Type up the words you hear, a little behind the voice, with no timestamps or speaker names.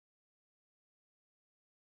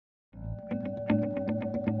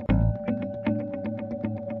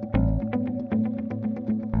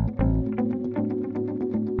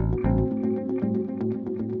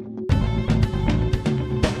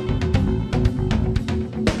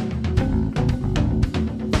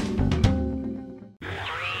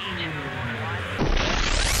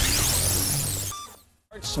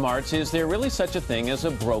smarts, is there really such a thing as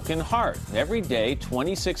a broken heart? Every day,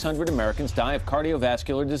 2,600 Americans die of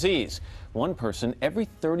cardiovascular disease. One person every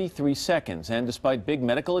 33 seconds. And despite big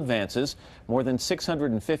medical advances, more than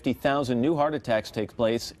 650,000 new heart attacks take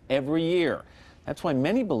place every year. That's why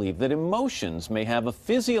many believe that emotions may have a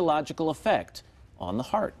physiological effect on the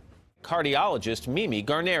heart. Cardiologist Mimi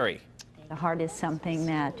Garneri. The heart is something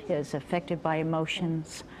that is affected by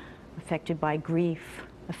emotions, affected by grief,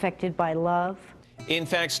 affected by love. In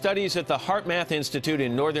fact, studies at the HeartMath Institute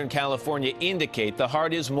in Northern California indicate the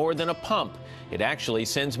heart is more than a pump. It actually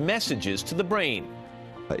sends messages to the brain.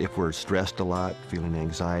 If we're stressed a lot, feeling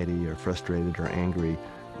anxiety or frustrated or angry,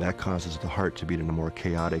 that causes the heart to beat in a more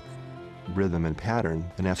chaotic rhythm and pattern,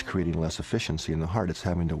 and that's creating less efficiency in the heart. It's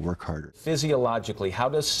having to work harder. Physiologically, how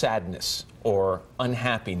does sadness or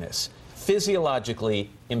unhappiness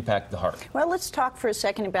physiologically impact the heart? Well, let's talk for a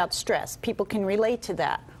second about stress. People can relate to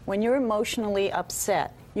that. When you're emotionally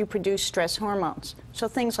upset, you produce stress hormones. So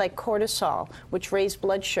things like cortisol, which raise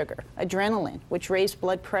blood sugar, adrenaline, which raise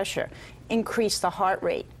blood pressure, increase the heart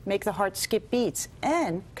rate, make the heart skip beats,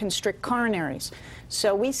 and constrict coronaries.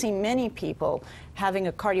 So we see many people having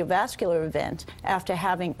a cardiovascular event after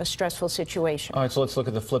having a stressful situation. All right, so let's look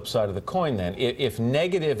at the flip side of the coin then. If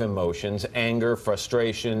negative emotions, anger,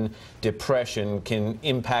 frustration, depression, can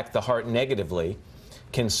impact the heart negatively,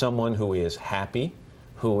 can someone who is happy,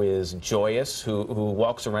 who is joyous, who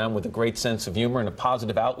walks around with a great sense of humor and a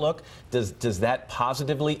positive outlook, does that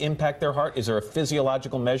positively impact their heart? Is there a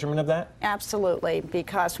physiological measurement of that? Absolutely,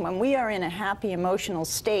 because when we are in a happy emotional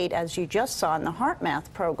state, as you just saw in the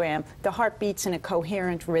HeartMath program, the heart beats in a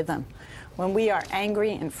coherent rhythm. When we are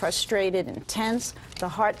angry and frustrated and tense, the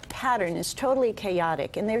heart pattern is totally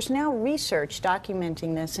chaotic, and there's now research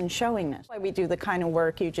documenting this and showing this. Why we do the kind of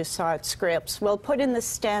work you just saw at Scripps. We'll put in the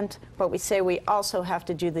stent, but we say we also have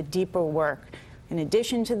to do the deeper work. In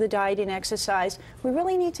addition to the diet and exercise, we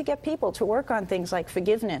really need to get people to work on things like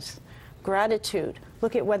forgiveness, gratitude,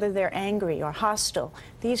 look at whether they're angry or hostile.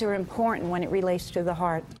 These are important when it relates to the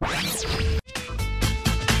heart.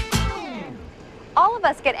 All of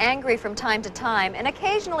us get angry from time to time, and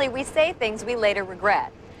occasionally we say things we later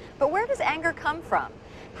regret. But where does anger come from?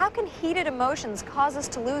 How can heated emotions cause us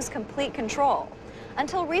to lose complete control?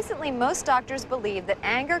 Until recently, most doctors believed that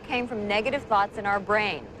anger came from negative thoughts in our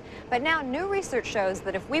brain. But now new research shows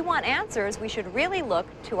that if we want answers, we should really look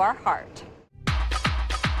to our heart.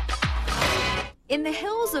 In the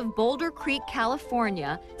hills of Boulder Creek,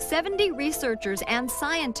 California, 70 researchers and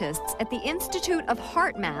scientists at the Institute of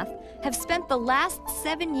HeartMath have spent the last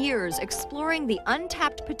 7 years exploring the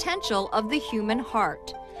untapped potential of the human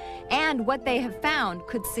heart. And what they have found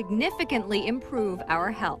could significantly improve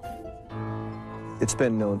our health. It's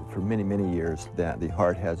been known for many, many years that the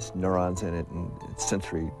heart has neurons in it and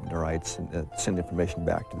sensory neurites that send information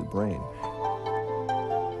back to the brain.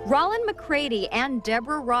 Rollin McCready and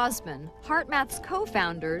Deborah Rosman, HeartMath's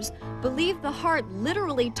co-founders, believe the heart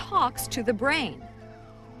literally talks to the brain.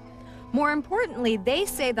 More importantly, they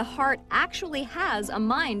say the heart actually has a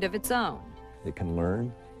mind of its own. It can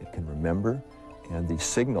learn, it can remember, and the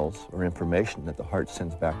signals or information that the heart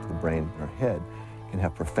sends back to the brain in our head can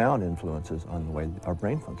have profound influences on the way our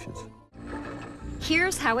brain functions.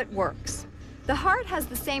 Here's how it works. The heart has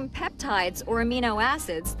the same peptides or amino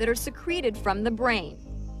acids that are secreted from the brain.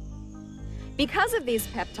 Because of these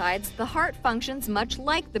peptides, the heart functions much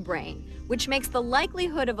like the brain, which makes the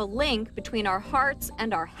likelihood of a link between our hearts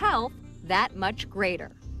and our health that much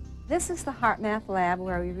greater. This is the HeartMath lab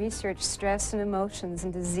where we research stress and emotions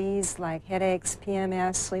and disease like headaches,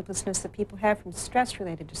 PMS, sleeplessness that people have from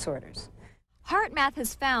stress-related disorders. HeartMath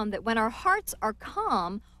has found that when our hearts are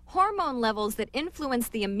calm, hormone levels that influence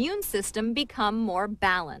the immune system become more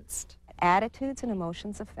balanced. Attitudes and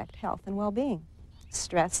emotions affect health and well-being.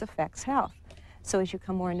 Stress affects health. So as you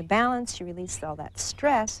come more into balance, you release all that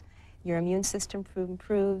stress, your immune system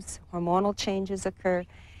improves, hormonal changes occur,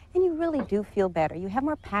 and you really do feel better. You have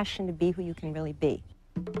more passion to be who you can really be.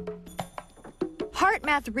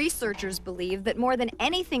 HeartMath researchers believe that more than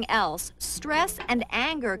anything else, stress and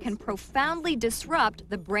anger can profoundly disrupt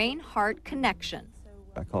the brain-heart connection.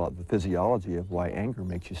 I call it the physiology of why anger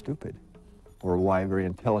makes you stupid, or why very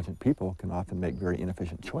intelligent people can often make very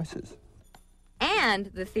inefficient choices. And,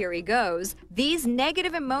 the theory goes, these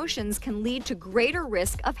negative emotions can lead to greater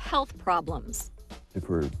risk of health problems. If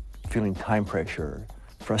we're feeling time pressure,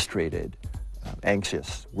 frustrated,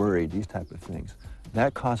 anxious, worried, these type of things,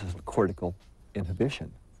 that causes cortical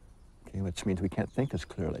inhibition, okay, which means we can't think as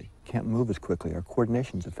clearly, can't move as quickly, our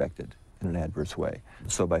coordination's affected in an adverse way.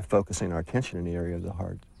 So by focusing our attention in the area of the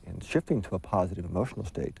heart and shifting to a positive emotional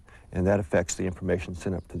state, and that affects the information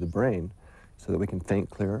sent up to the brain, so that we can think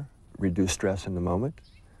clearer, reduce stress in the moment,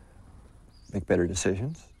 make better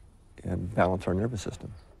decisions, and balance our nervous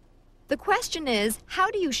system. The question is,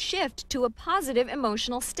 how do you shift to a positive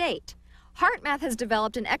emotional state? HeartMath has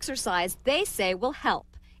developed an exercise they say will help.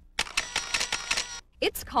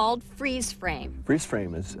 It's called Freeze Frame. Freeze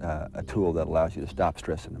Frame is a tool that allows you to stop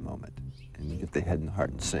stress in the moment and you get the head and the heart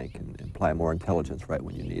in sync and apply more intelligence right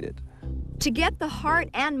when you need it. To get the heart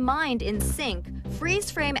and mind in sync, Freeze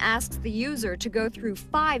Frame asks the user to go through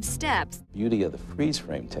 5 steps. The beauty of the freeze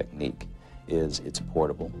frame technique is it's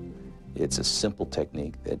portable. It's a simple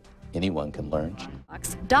technique that anyone can learn.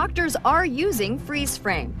 Doctors are using Freeze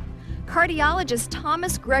Frame. Cardiologist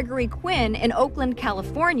Thomas Gregory Quinn in Oakland,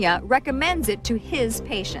 California recommends it to his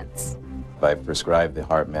patients. I've prescribed the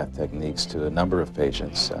HeartMath techniques to a number of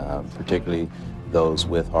patients, particularly those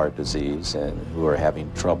with heart disease and who are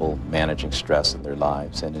having trouble managing stress in their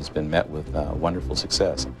lives, and it's been met with wonderful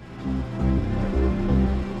success.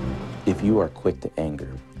 If you are quick to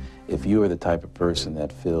anger, if you are the type of person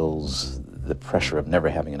that feels the pressure of never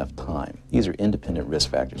having enough time, these are independent risk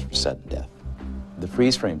factors for sudden death. The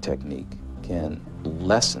freeze frame technique can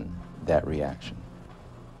lessen that reaction.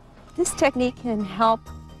 This technique can help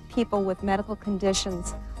people with medical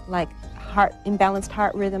conditions like imbalanced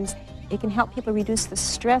heart rhythms. It can help people reduce the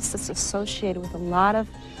stress that's associated with a lot of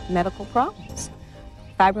medical problems.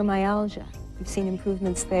 Fibromyalgia, we've seen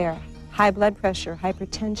improvements there. High blood pressure,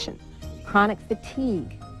 hypertension, chronic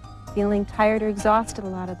fatigue, feeling tired or exhausted a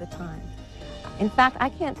lot of the time. In fact, I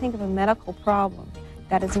can't think of a medical problem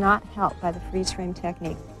that is not helped by the freeze frame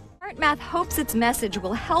technique. HeartMath hopes its message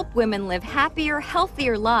will help women live happier,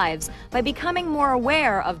 healthier lives by becoming more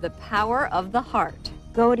aware of the power of the heart.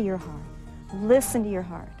 Go to your heart. Listen to your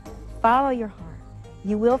heart. Follow your heart.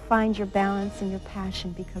 You will find your balance and your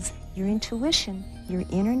passion because your intuition, your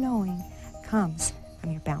inner knowing, comes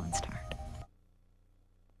from your balanced heart.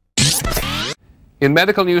 In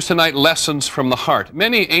medical news tonight, lessons from the heart.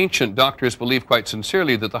 Many ancient doctors believed quite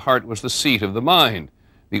sincerely that the heart was the seat of the mind,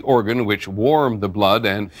 the organ which warmed the blood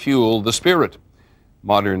and fueled the spirit.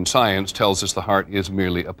 Modern science tells us the heart is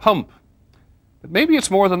merely a pump. But maybe it's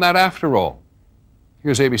more than that after all.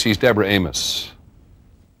 Here's ABC's Deborah Amos.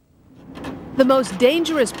 The most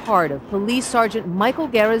dangerous part of Police Sergeant Michael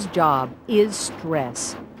Guerra's job is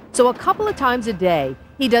stress. So a couple of times a day,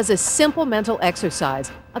 he does a simple mental exercise,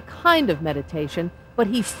 a kind of meditation, but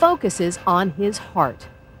he focuses on his heart.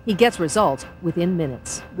 He gets results within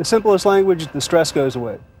minutes. The simplest language, the stress goes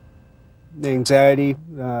away. The anxiety,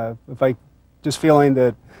 if I just feeling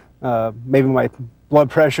that maybe my blood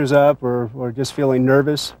pressure's up or just feeling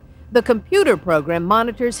nervous. The computer program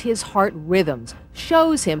monitors his heart rhythms,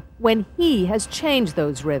 shows him when he has changed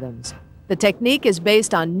those rhythms. The technique is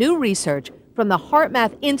based on new research from the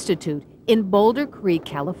HeartMath Institute in Boulder Creek,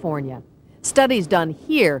 California. Studies done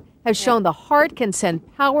here have shown the heart can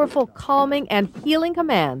send powerful calming and healing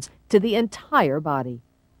commands to the entire body.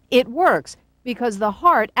 It works because the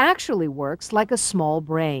heart actually works like a small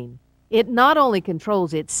brain. It not only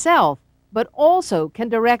controls itself, but also can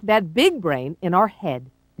direct that big brain in our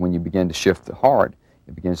head. When you begin to shift the heart,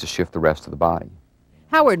 it begins to shift the rest of the body.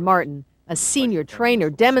 Howard Martin, a senior trainer,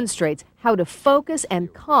 demonstrates how to focus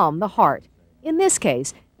and calm the heart. In this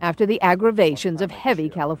case, after the aggravations of heavy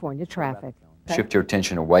California traffic. Shift your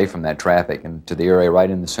attention away from that traffic and to the area right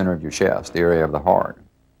in the center of your chest, the area of the heart.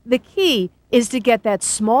 The key is to get that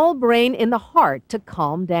small brain in the heart to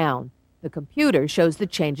calm down. The computer shows the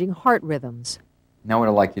changing heart rhythms. Now what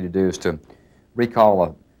I'd like you to do is to recall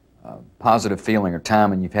a positive feeling or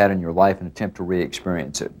time you've had in your life and attempt to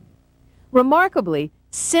re-experience it. Remarkably,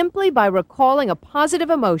 simply by recalling a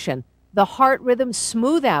positive emotion, the heart rhythms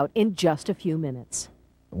smooth out in just a few minutes.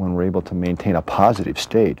 When we're able to maintain a positive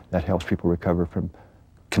state, that helps people recover from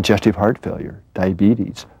congestive heart failure,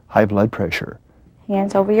 diabetes, high blood pressure.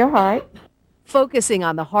 Hands over your heart. Focusing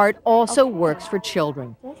on the heart also works for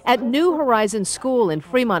children. At New Horizons School in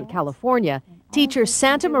Fremont, California, teacher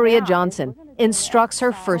Santa Maria Johnson instructs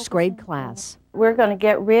her first grade class. We're going to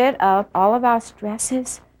get rid of all of our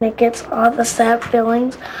stresses. It gets all the sad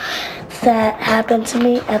feelings that happen to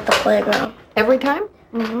me at the playground. Every time?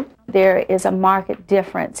 Mm-hmm. There is a marked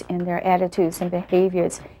difference in their attitudes and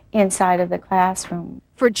behaviors inside of the classroom.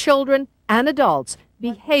 For children and adults,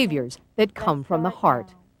 behaviors that come from the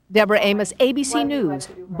heart. Deborah Amos, ABC News,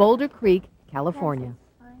 Boulder Creek, California.